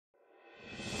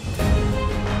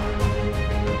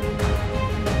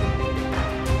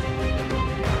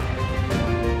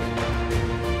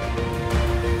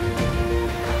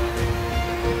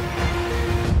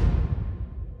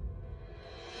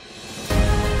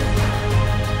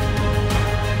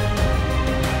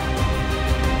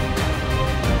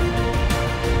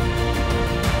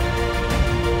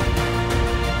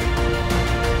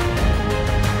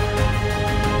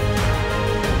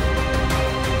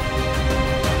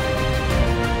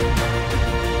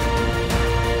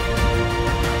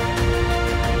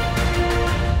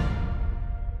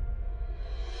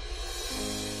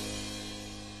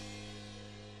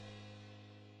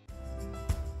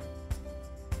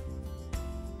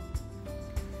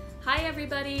Hi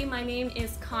everybody, my name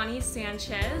is Connie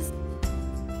Sanchez.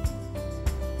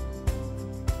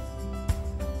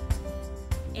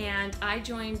 And I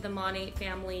joined the Monate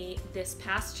family this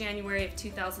past January of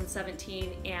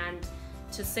 2017, and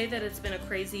to say that it's been a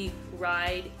crazy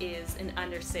ride is an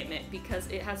understatement because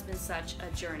it has been such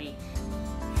a journey.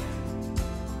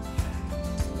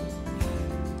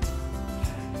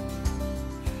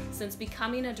 Since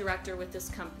becoming a director with this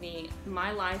company, my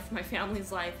life, my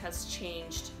family's life has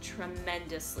changed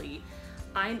tremendously.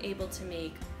 I'm able to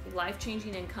make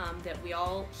life-changing income that we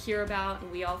all hear about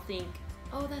and we all think,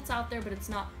 oh, that's out there, but it's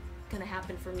not gonna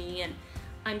happen for me. And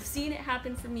I'm seeing it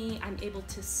happen for me. I'm able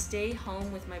to stay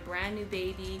home with my brand new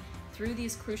baby through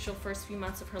these crucial first few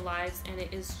months of her lives, and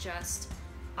it is just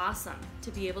awesome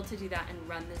to be able to do that and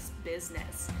run this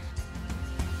business.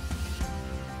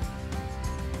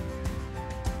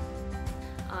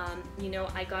 You know,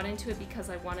 I got into it because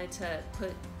I wanted to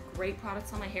put great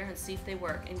products on my hair and see if they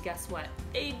work, and guess what?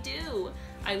 They do!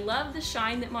 I love the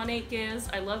shine that Monate gives.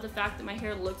 I love the fact that my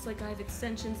hair looks like I have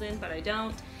extensions in, but I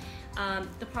don't.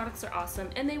 The products are awesome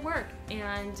and they work,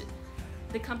 and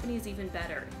the company is even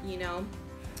better. You know,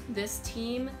 this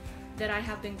team that I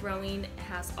have been growing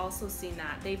has also seen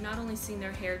that. They've not only seen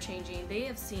their hair changing, they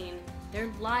have seen their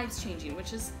lives changing,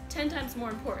 which is 10 times more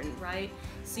important, right?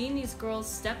 Seeing these girls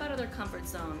step out of their comfort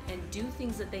zone and do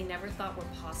things that they never thought were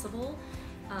possible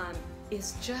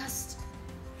is just,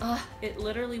 it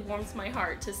literally warms my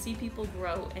heart to see people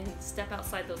grow and step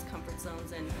outside those comfort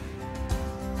zones. And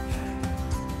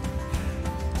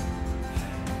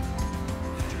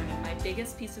my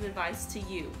biggest piece of advice to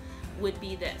you would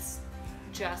be this: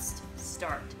 just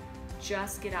start,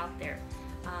 just get out there.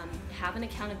 Have an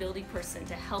accountability person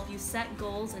to help you set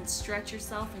goals and stretch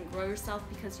yourself and grow yourself,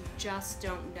 because you just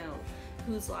don't know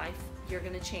whose life you're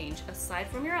going to change aside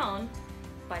from your own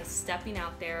by stepping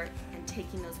out there and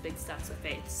taking those big steps of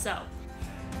faith. So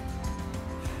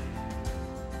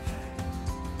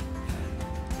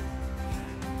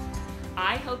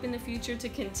I hope in the future to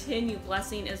continue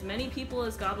blessing as many people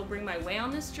as God will bring my way on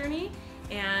this journey,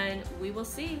 and we will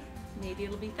see. Maybe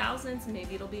it'll be thousands,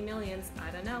 maybe it'll be millions.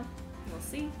 I don't know. We'll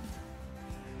see.